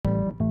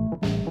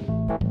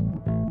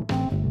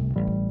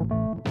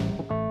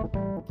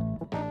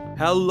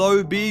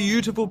Hello,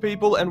 beautiful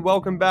people, and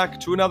welcome back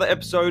to another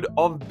episode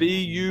of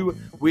Be You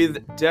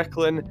with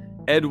Declan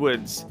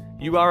Edwards.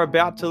 You are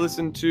about to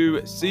listen to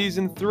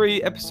Season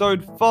 3,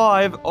 Episode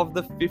 5 of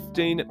the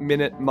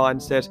 15-Minute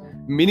Mindset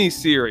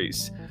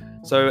mini-series.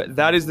 So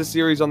that is the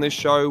series on this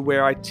show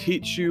where I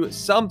teach you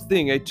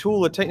something, a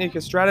tool, a technique,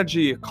 a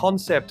strategy, a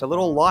concept, a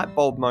little light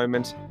bulb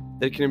moment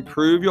that can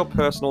improve your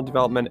personal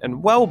development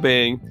and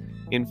well-being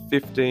in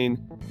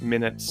 15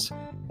 minutes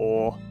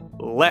or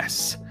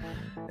less.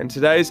 And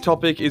today's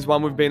topic is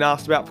one we've been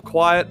asked about for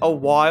quite a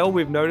while.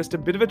 We've noticed a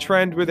bit of a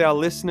trend with our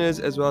listeners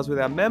as well as with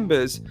our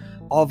members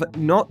of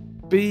not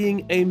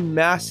being a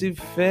massive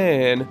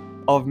fan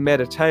of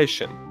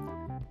meditation.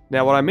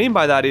 Now, what I mean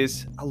by that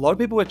is a lot of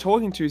people we're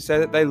talking to say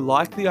that they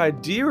like the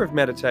idea of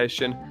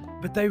meditation,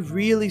 but they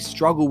really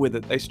struggle with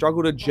it. They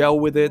struggle to gel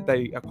with it.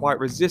 They are quite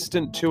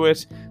resistant to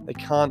it. They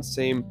can't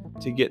seem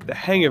to get the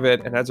hang of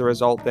it. And as a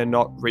result, they're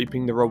not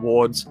reaping the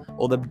rewards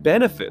or the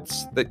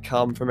benefits that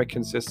come from a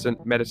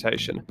consistent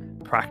meditation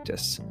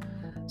practice.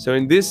 So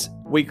in this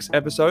week's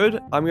episode,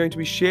 I'm going to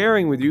be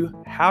sharing with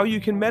you how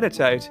you can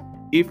meditate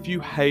if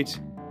you hate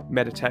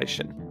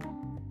meditation.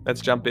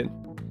 Let's jump in.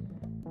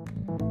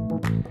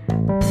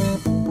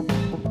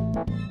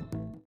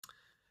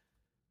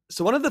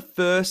 So one of the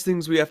first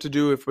things we have to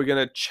do if we're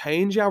going to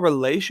change our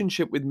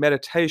relationship with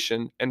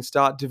meditation and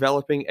start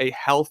developing a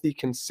healthy,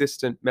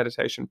 consistent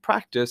meditation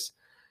practice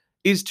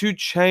is to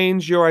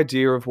change your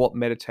idea of what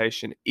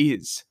meditation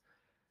is.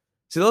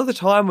 So a lot of the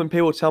time when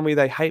people tell me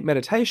they hate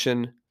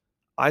meditation,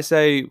 I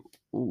say,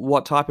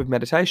 what type of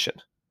meditation?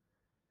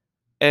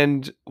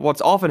 And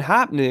what's often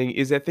happening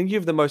is they're thinking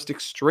of the most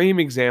extreme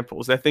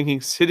examples. They're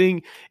thinking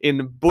sitting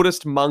in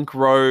Buddhist monk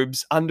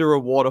robes under a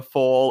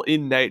waterfall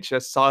in nature,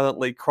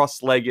 silently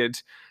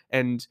cross-legged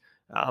and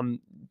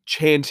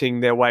chanting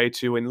their way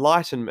to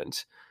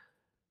enlightenment.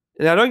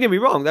 Now, don't get me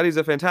wrong, that is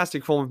a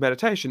fantastic form of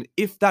meditation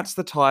if that's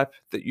the type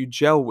that you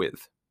gel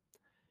with.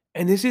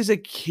 And this is a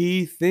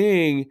key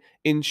thing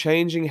in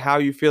changing how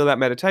you feel about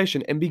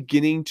meditation and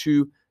beginning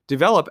to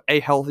develop a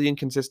healthy and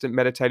consistent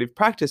meditative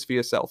practice for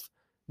yourself.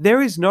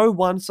 There is no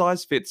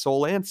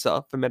one-size-fits-all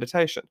answer for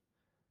meditation.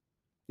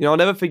 I'll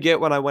never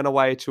forget when I went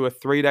away to a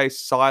 3-day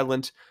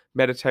silent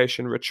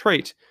meditation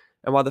retreat.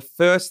 And one of the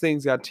first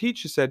things our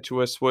teacher said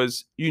to us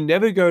was, you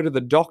never go to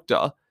the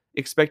doctor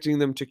expecting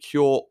them to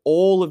cure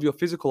all of your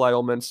physical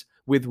ailments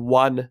with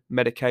one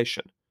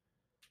medication.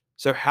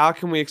 So how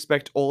can we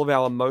expect all of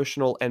our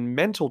emotional and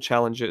mental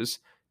challenges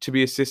to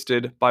be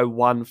assisted by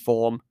one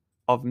form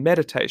of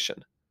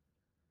meditation?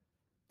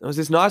 It was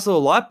this nice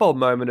little light bulb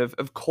moment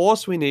of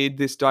course we need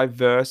this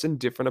diverse and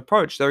different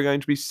approach. There are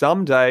going to be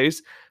some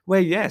days where,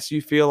 yes,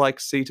 you feel like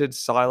seated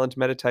silent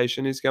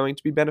meditation is going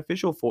to be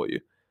beneficial for you.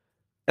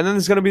 And then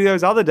there's going to be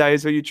those other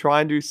days where you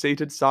try and do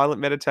seated silent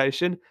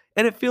meditation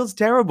and it feels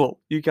terrible.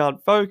 You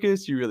can't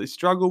focus, you really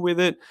struggle with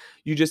it.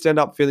 You just end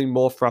up feeling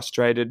more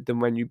frustrated than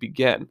when you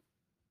began.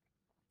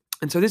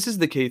 And so this is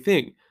the key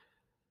thing.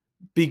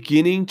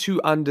 Beginning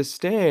to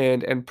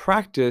understand and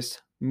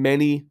practice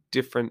many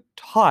different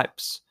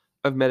types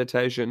of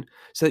meditation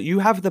so that you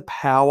have the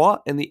power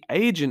and the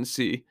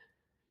agency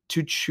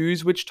to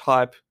choose which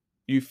type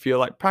you feel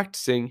like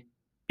practicing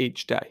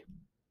each day.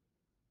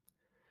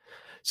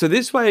 So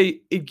this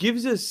way, it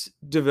gives us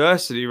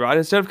diversity, right?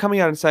 Instead of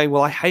coming out and saying,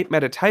 well, I hate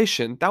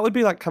meditation, that would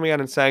be like coming out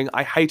and saying,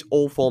 I hate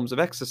all forms of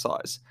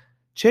exercise.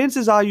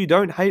 Chances are you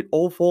don't hate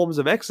all forms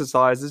of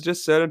exercise. There's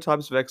just certain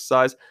types of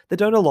exercise that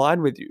don't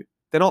align with you.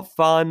 They're not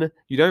fun.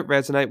 You don't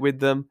resonate with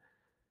them.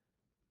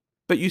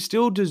 But you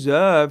still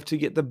deserve to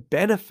get the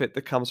benefit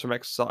that comes from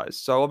exercise.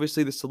 So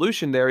obviously the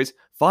solution there is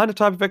find a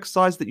type of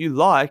exercise that you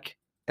like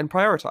and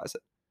prioritize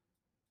it.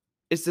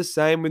 It's the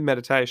same with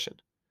meditation.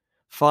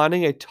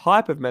 Finding a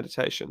type of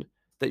meditation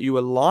that you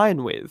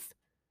align with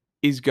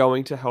is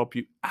going to help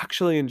you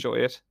actually enjoy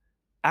it,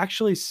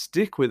 actually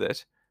stick with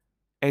it,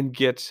 and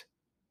get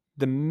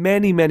the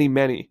many, many,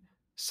 many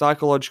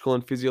psychological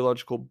and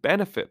physiological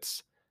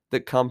benefits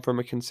that come from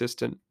a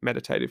consistent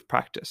meditative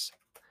practice.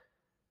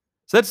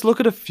 So let's look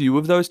at a few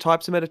of those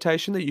types of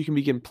meditation that you can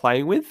begin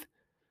playing with.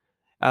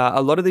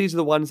 A lot of these are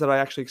the ones that I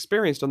actually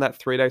experienced on that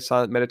 3-day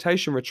silent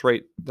meditation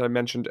retreat that I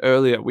mentioned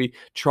earlier. We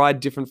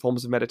tried different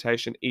forms of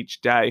meditation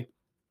each day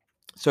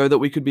so that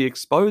we could be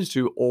exposed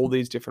to all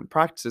these different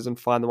practices and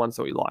find the ones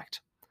that we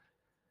liked.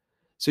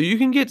 So you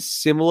can get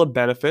similar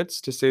benefits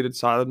to seated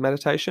silent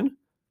meditation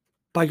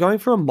by going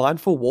for a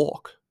mindful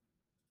walk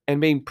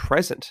and being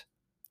present.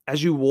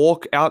 As you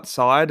walk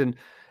outside and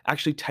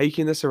actually take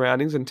in the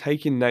surroundings and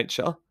take in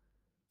nature,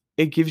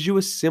 it gives you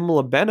a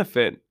similar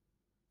benefit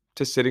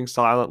to sitting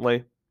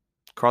silently,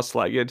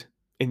 cross-legged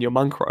in your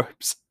monk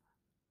robes.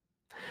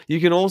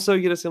 You can also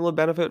get a similar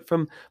benefit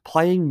from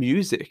playing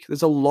music.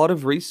 There's a lot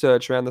of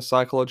research around the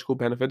psychological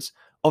benefits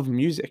of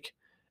music.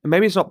 And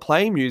maybe it's not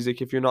playing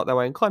music if you're not that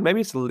way inclined.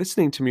 Maybe it's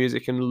listening to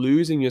music and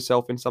losing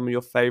yourself in some of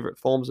your favorite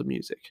forms of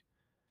music.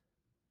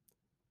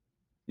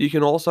 You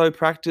can also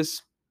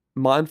practice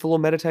mindful or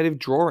meditative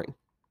drawing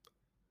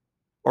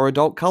or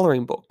adult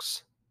coloring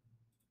books.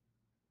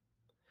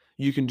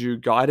 You can do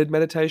guided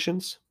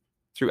meditations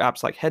through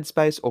apps like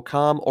Headspace or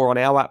Calm, or on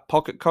our app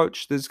Pocket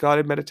Coach. There's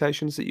guided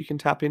meditations that you can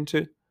tap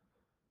into.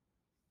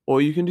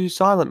 Or you can do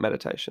silent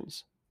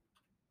meditations.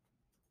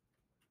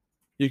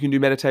 You can do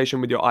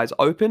meditation with your eyes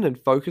open and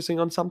focusing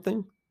on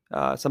something.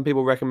 Some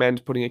people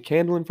recommend putting a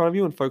candle in front of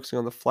you and focusing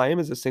on the flame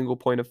as a single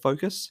point of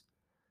focus.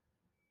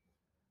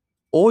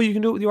 Or you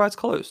can do it with your eyes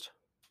closed.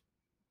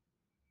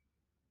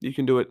 You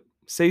can do it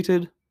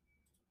seated,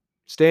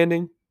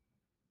 standing,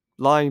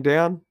 lying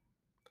down.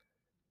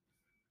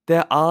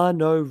 There are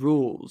no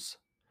rules.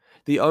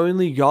 The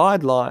only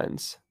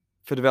guidelines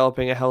for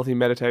developing a healthy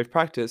meditative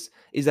practice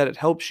is that it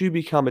helps you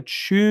become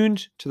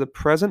attuned to the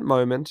present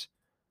moment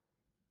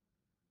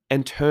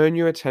and turn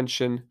your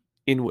attention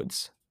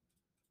inwards.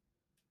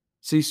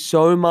 See,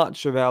 so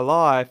much of our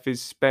life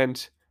is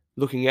spent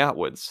looking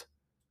outwards,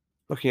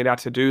 looking at our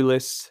to-do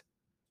lists,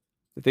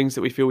 the things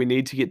that we feel we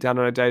need to get done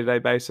on a day-to-day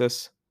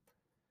basis.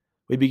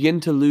 We begin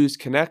to lose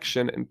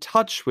connection and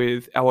touch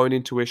with our own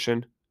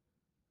intuition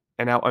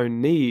and our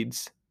own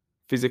needs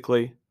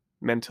physically,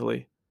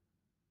 mentally,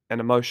 and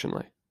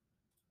emotionally.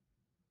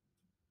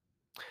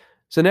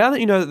 So now that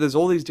you know that there's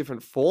all these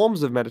different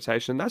forms of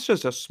meditation, that's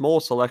just a small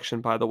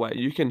selection, by the way.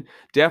 You can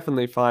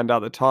definitely find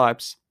other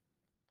types.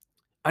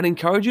 I'd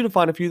encourage you to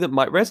find a few that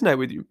might resonate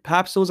with you.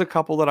 Perhaps there was a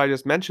couple that I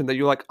just mentioned that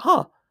you're like,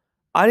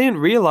 I didn't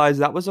realize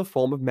that was a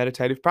form of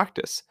meditative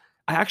practice.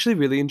 I actually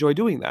really enjoy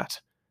doing that.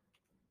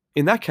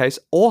 In that case,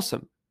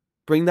 awesome.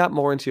 Bring that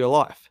more into your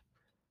life.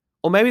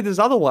 Or maybe there's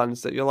other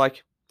ones that you're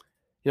like,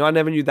 I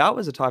never knew that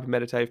was a type of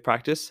meditative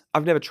practice.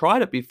 I've never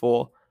tried it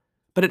before,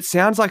 but it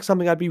sounds like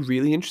something I'd be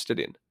really interested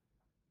in.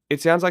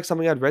 It sounds like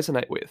something I'd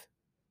resonate with.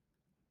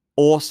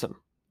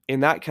 Awesome. In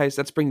that case,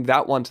 let's bring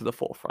that one to the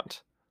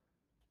forefront.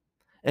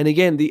 And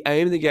again, the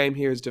aim of the game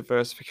here is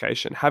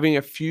diversification, having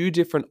a few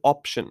different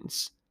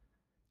options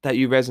that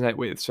you resonate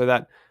with, so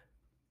that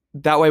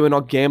way we're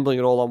not gambling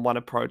it all on one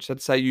approach.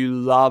 Let's say you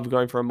love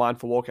going for a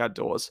mindful walk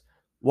outdoors.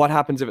 What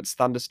happens if it's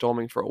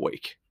thunderstorming for a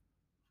week?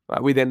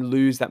 Right? We then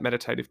lose that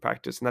meditative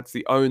practice, and that's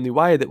the only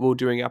way that we're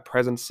doing our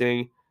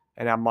presencing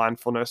and our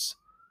mindfulness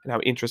and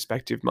our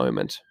introspective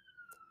moment.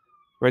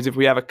 Whereas if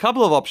we have a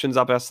couple of options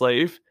up our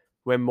sleeve,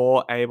 we're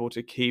more able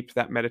to keep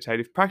that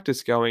meditative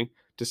practice going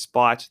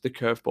despite the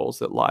curveballs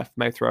that life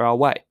may throw our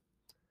way.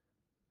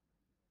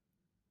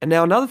 And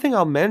now another thing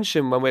I'll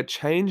mention when we're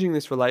changing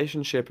this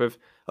relationship of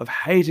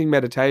hating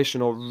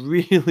meditation or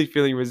really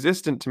feeling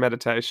resistant to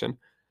meditation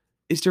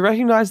is to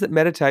recognize that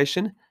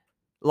meditation,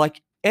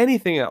 like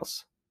anything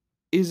else,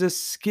 is a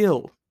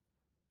skill,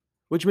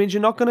 which means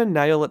you're not going to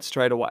nail it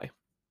straight away.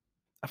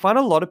 I find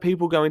a lot of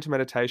people go into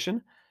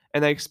meditation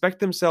and they expect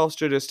themselves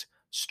to just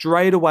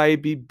straight away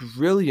be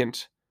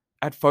brilliant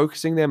at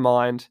focusing their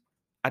mind,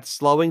 at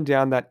slowing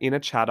down that inner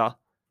chatter,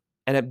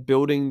 and at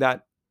building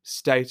that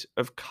state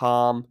of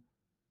calm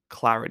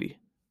clarity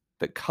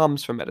that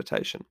comes from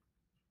meditation.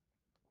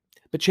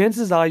 But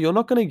chances are you're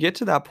not going to get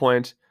to that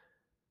point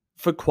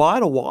for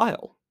quite a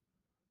while.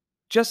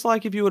 Just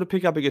like if you were to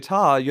pick up a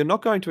guitar, you're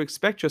not going to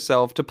expect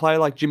yourself to play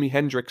like Jimi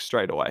Hendrix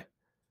straight away.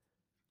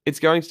 It's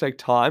going to take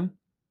time.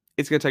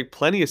 It's going to take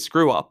plenty of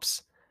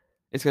screw-ups.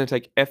 It's going to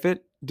take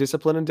effort,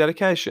 discipline, and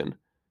dedication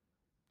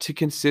to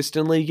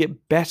consistently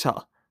get better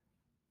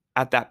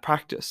at that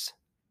practice.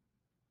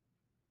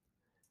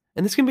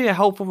 And this can be a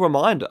helpful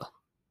reminder.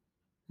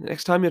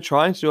 Next time you're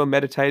trying to do a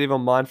meditative or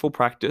mindful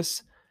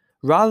practice,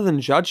 rather than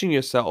judging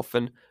yourself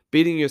and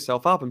beating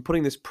yourself up and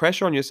putting this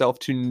pressure on yourself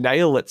to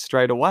nail it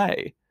straight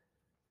away,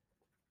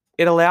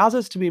 it allows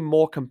us to be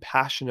more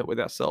compassionate with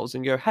ourselves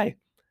and go, hey,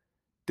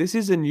 this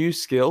is a new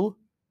skill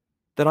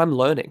that I'm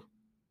learning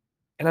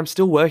and I'm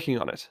still working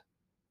on it.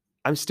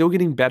 I'm still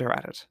getting better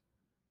at it.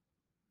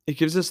 It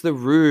gives us the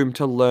room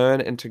to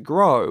learn and to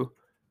grow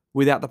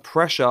without the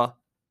pressure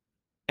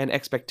and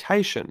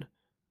expectation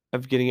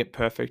of getting it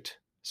perfect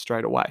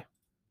straight away.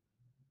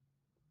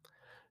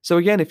 So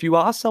again, if you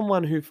are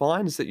someone who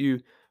finds that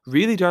you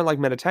really don't like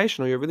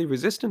meditation or you're really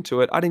resistant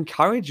to it, I'd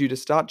encourage you to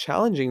start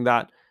challenging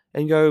that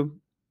and go,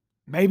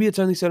 maybe it's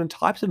only certain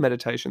types of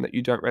meditation that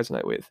you don't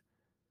resonate with.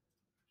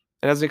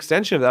 And as an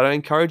extension of that, I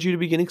encourage you to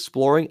begin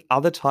exploring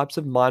other types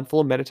of mindful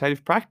and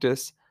meditative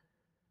practice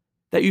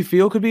that you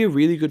feel could be a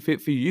really good fit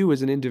for you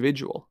as an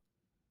individual.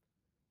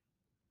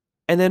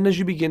 And then as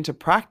you begin to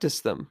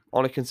practice them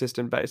on a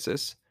consistent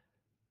basis,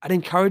 I'd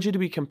encourage you to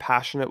be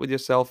compassionate with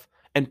yourself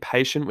and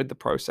patient with the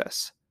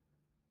process.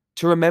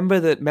 To remember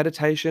that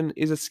meditation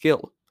is a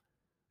skill,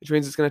 which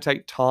means it's going to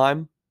take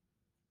time,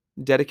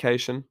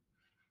 dedication,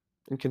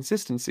 and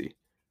consistency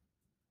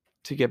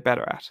to get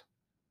better at.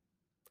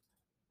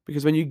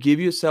 Because when you give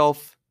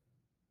yourself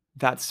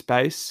that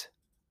space,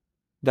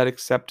 that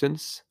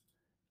acceptance,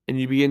 and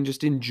you begin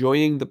just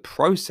enjoying the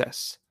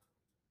process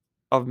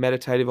of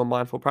meditative or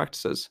mindful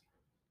practices,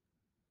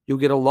 you'll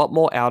get a lot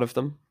more out of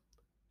them.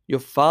 You're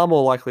far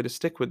more likely to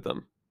stick with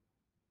them.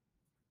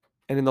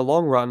 And in the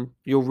long run,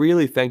 you'll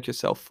really thank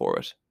yourself for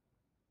it.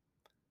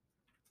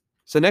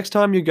 So next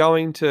time you're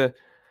going to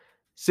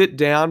sit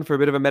down for a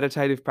bit of a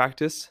meditative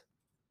practice,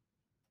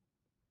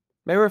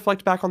 maybe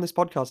reflect back on this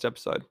podcast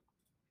episode.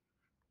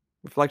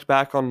 reflect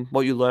back on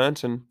what you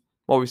learnt and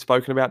what we've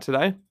spoken about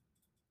today,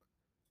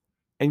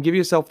 and give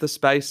yourself the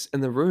space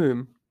and the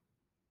room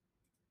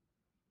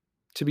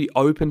to be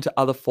open to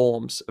other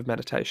forms of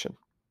meditation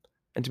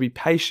and to be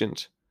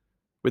patient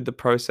with the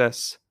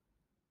process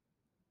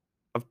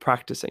of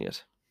practicing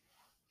it.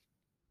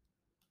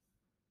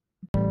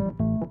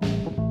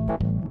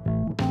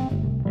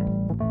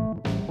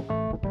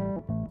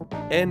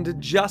 And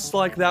just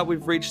like that,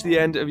 we've reached the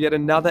end of yet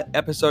another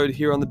episode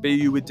here on the Be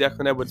You with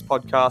Declan Edwards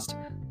podcast.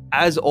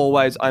 As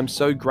always, I'm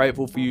so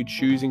grateful for you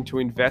choosing to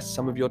invest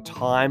some of your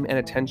time and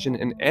attention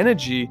and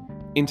energy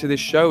into this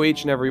show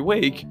each and every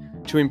week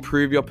to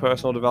improve your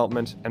personal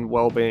development and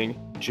well-being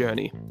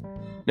journey.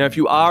 Now, if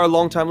you are a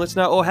long-time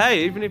listener, or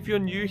hey, even if you're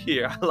new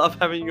here, I love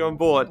having you on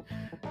board.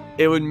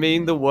 It would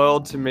mean the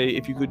world to me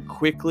if you could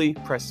quickly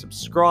press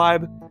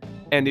subscribe.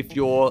 And if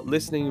you're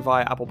listening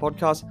via Apple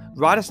Podcasts,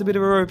 write us a bit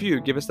of a review.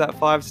 Give us that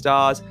 5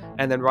 stars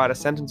and then write a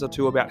sentence or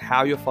two about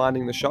how you're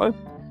finding the show.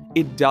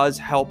 It does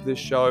help this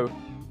show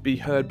be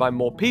heard by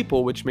more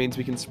people, which means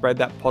we can spread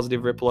that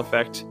positive ripple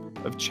effect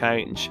of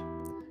change.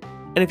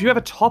 And if you have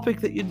a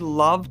topic that you'd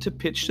love to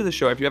pitch to the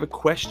show, if you have a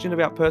question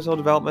about personal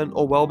development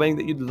or well-being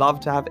that you'd love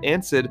to have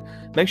answered,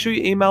 make sure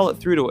you email it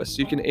through to us.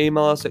 You can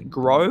email us at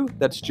grow,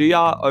 that's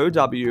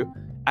GROW,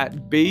 at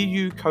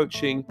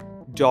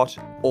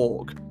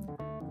bucoaching.org.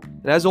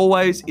 And as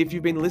always, if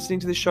you've been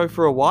listening to this show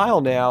for a while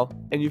now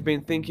and you've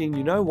been thinking,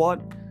 you know what,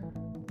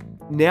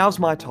 now's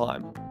my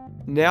time.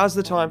 Now's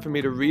the time for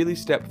me to really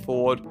step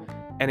forward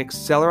and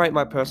accelerate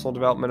my personal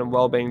development and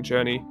well-being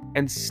journey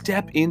and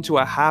step into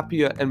a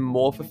happier and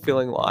more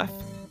fulfilling life.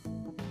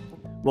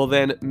 Well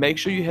then, make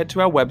sure you head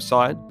to our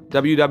website,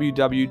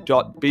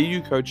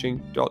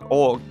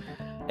 www.bucoaching.org,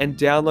 and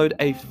download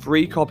a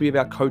free copy of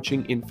our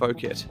coaching info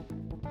kit.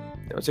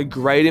 It's a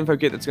great info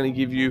kit that's going to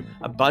give you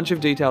a bunch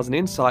of details and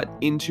insight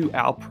into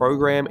our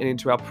program and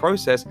into our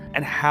process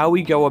and how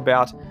we go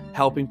about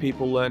helping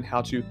people learn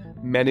how to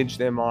manage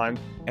their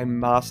mind and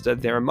master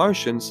their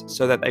emotions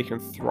so that they can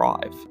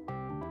thrive.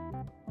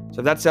 So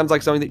if that sounds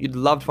like something that you'd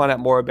love to find out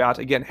more about,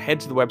 again, head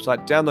to the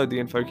website, download the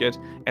info kit,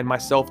 and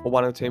myself or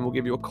one of the team will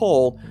give you a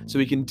call so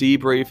we can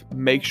debrief,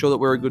 make sure that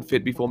we're a good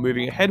fit before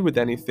moving ahead with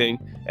anything,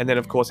 and then,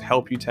 of course,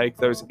 help you take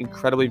those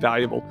incredibly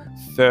valuable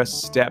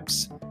first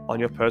steps on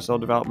your personal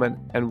development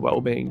and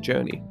well-being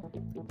journey.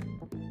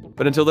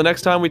 But until the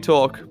next time we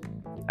talk,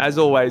 as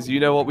always, you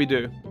know what we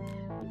do.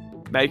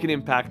 Make an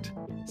impact,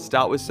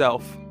 start with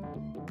self,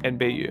 and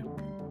be you.